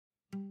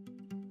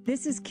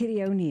This is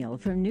Kitty O'Neill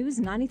from News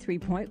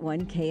 93.1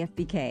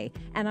 KFBK,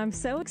 and I'm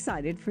so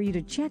excited for you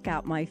to check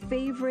out my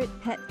favorite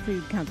pet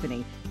food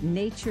company,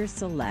 Nature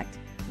Select,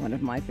 one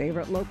of my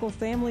favorite local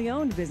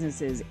family-owned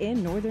businesses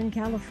in Northern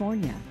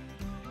California.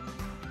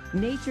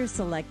 Nature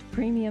Select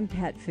premium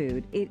pet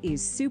food. It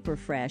is super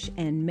fresh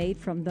and made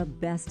from the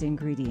best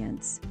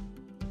ingredients.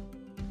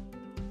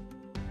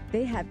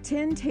 They have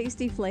 10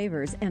 tasty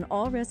flavors, and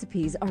all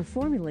recipes are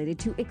formulated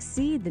to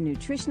exceed the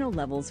nutritional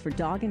levels for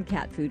dog and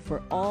cat food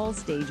for all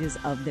stages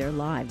of their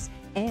lives.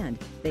 And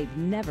they've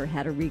never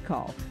had a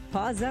recall.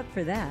 Pause up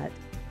for that.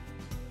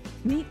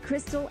 Meet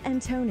Crystal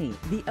and Tony,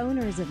 the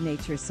owners of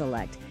Nature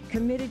Select,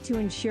 committed to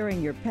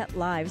ensuring your pet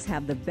lives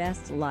have the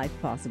best life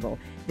possible.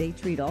 They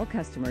treat all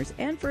customers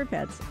and fur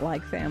pets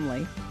like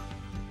family.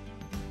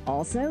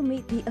 Also,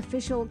 meet the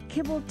official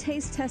kibble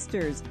taste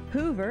testers,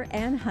 Hoover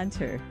and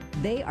Hunter.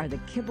 They are the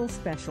kibble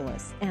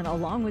specialists, and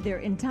along with their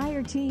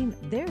entire team,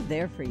 they're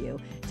there for you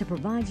to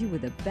provide you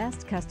with the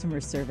best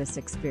customer service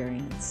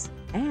experience.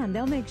 And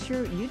they'll make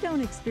sure you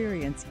don't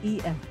experience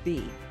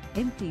EFB,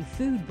 empty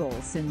food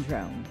bowl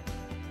syndrome.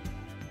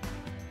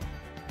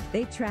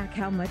 They track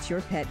how much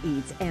your pet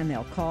eats, and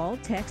they'll call,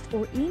 text,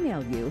 or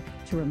email you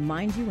to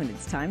remind you when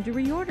it's time to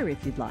reorder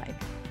if you'd like.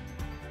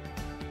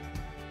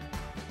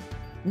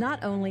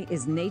 Not only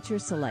is Nature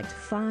Select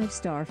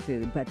 5-star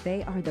food, but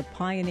they are the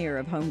pioneer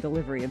of home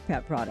delivery of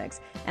pet products.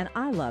 And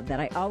I love that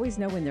I always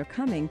know when they're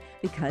coming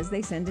because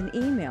they send an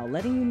email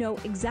letting you know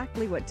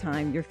exactly what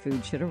time your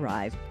food should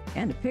arrive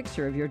and a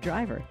picture of your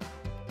driver.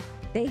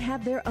 They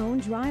have their own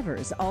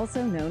drivers,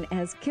 also known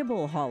as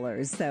kibble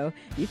haulers, so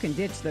you can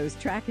ditch those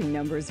tracking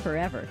numbers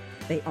forever.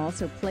 They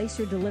also place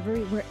your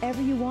delivery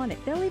wherever you want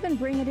it. They'll even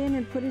bring it in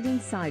and put it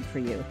inside for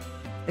you.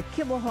 The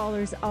kibble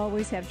haulers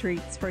always have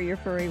treats for your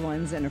furry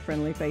ones and a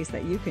friendly face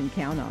that you can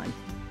count on.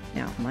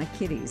 Now, my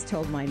kitties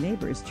told my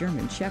neighbor's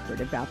German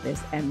Shepherd about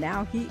this, and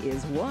now he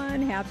is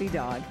one happy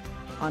dog.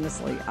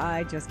 Honestly,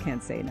 I just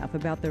can't say enough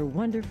about their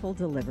wonderful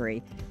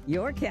delivery.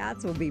 Your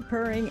cats will be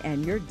purring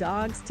and your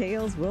dog's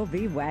tails will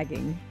be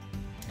wagging.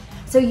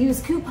 So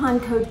use coupon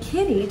code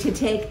KITTY to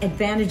take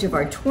advantage of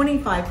our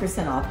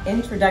 25% off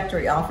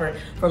introductory offer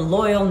for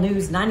loyal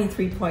News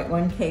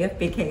 93.1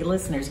 KFBK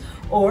listeners.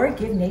 Or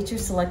give Nature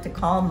Select a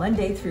call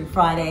Monday through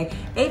Friday,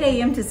 8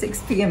 a.m. to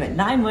 6 p.m. at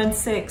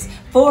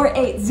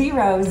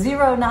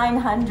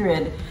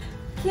 916-480-0900.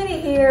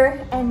 Kitty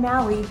here and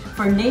Maui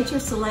for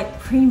Nature Select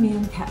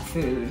Premium Pet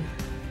Food.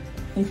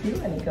 You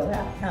want to go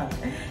out, huh?